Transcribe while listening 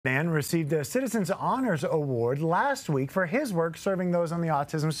Man received a Citizens Honors Award last week for his work serving those on the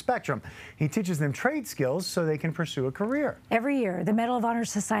autism spectrum. He teaches them trade skills so they can pursue a career. Every year, the Medal of Honor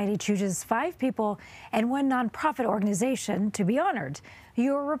Society chooses 5 people and 1 nonprofit organization to be honored.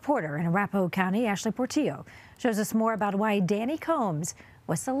 Your reporter in Arapahoe County, Ashley Portillo, shows us more about why Danny Combs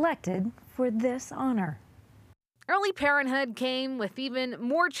was selected for this honor. Early parenthood came with even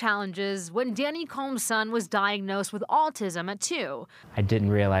more challenges when Danny Combs' son was diagnosed with autism at 2. I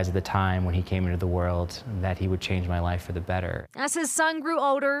didn't realize at the time when he came into the world that he would change my life for the better. As his son grew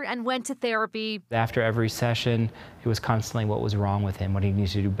older and went to therapy, After every session, it was constantly what was wrong with him, what he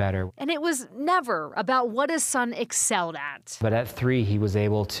needs to do better. and it was never about what his son excelled at. But at 3, he was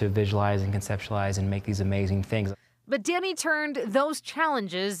able to visualize and conceptualize and make these amazing things. But Danny turned those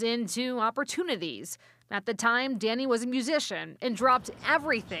challenges into opportunities. At the time, Danny was a musician and dropped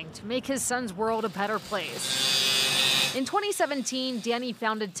everything to make his son's world a better place. In 2017, Danny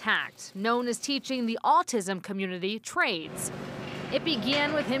founded TACT, known as teaching the autism community trades. It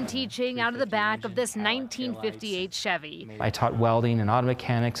began with him teaching out of the back of this 1958 Chevy. I taught welding and auto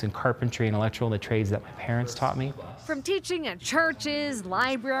mechanics and carpentry and electrical, the trades that my parents taught me. From teaching at churches,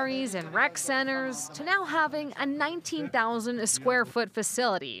 libraries, and rec centers to now having a 19,000 square foot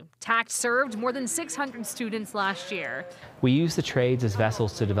facility, TACT served more than 600 students last year. We use the trades as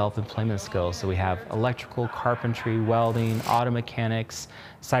vessels to develop employment skills. So we have electrical, carpentry, welding, auto mechanics,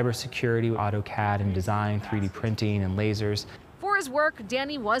 cybersecurity, AutoCAD and design, 3D printing and lasers. For his work,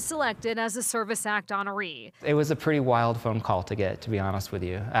 Danny was selected as a Service Act honoree. It was a pretty wild phone call to get, to be honest with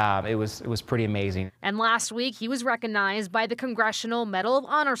you. It was pretty amazing. And last week, he was recognized by the Congressional Medal of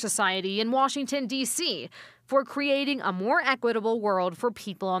Honor Society in Washington, D.C. for creating a more equitable world for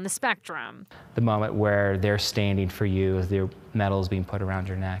people on the spectrum. The moment where they're standing for you as their medal is being put around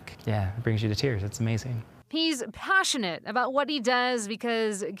your neck. Yeah, it brings you to tears. It's amazing. He's passionate about what he does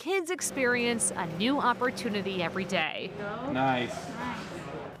because kids experience a new opportunity every day. Nice.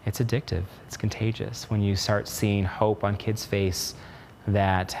 It's addictive. It's contagious when you start seeing hope on kids' face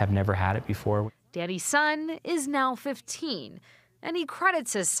that have never had it before. Danny's son is now 15, and he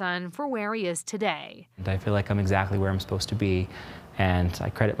credits his son for where he is today. I feel like I'm exactly where I'm supposed to be, and I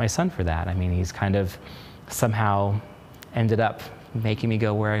credit my son for that. I mean, he's kind of somehow ended up making me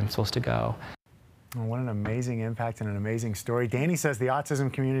go where I'm supposed to go. Well, what an amazing impact and an amazing story. Danny says the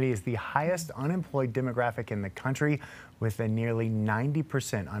autism community is the highest unemployed demographic in the country with a nearly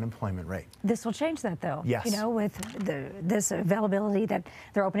 90% unemployment rate. This will change that, though. Yes. You know, with this availability that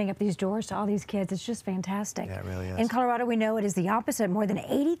they're opening up these doors to all these kids, it's just fantastic. Yeah, it really is. In Colorado, we know it is the opposite. More than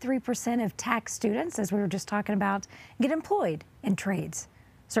 83% of TACT students, as we were just talking about, get employed in trades.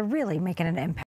 So really making an impact.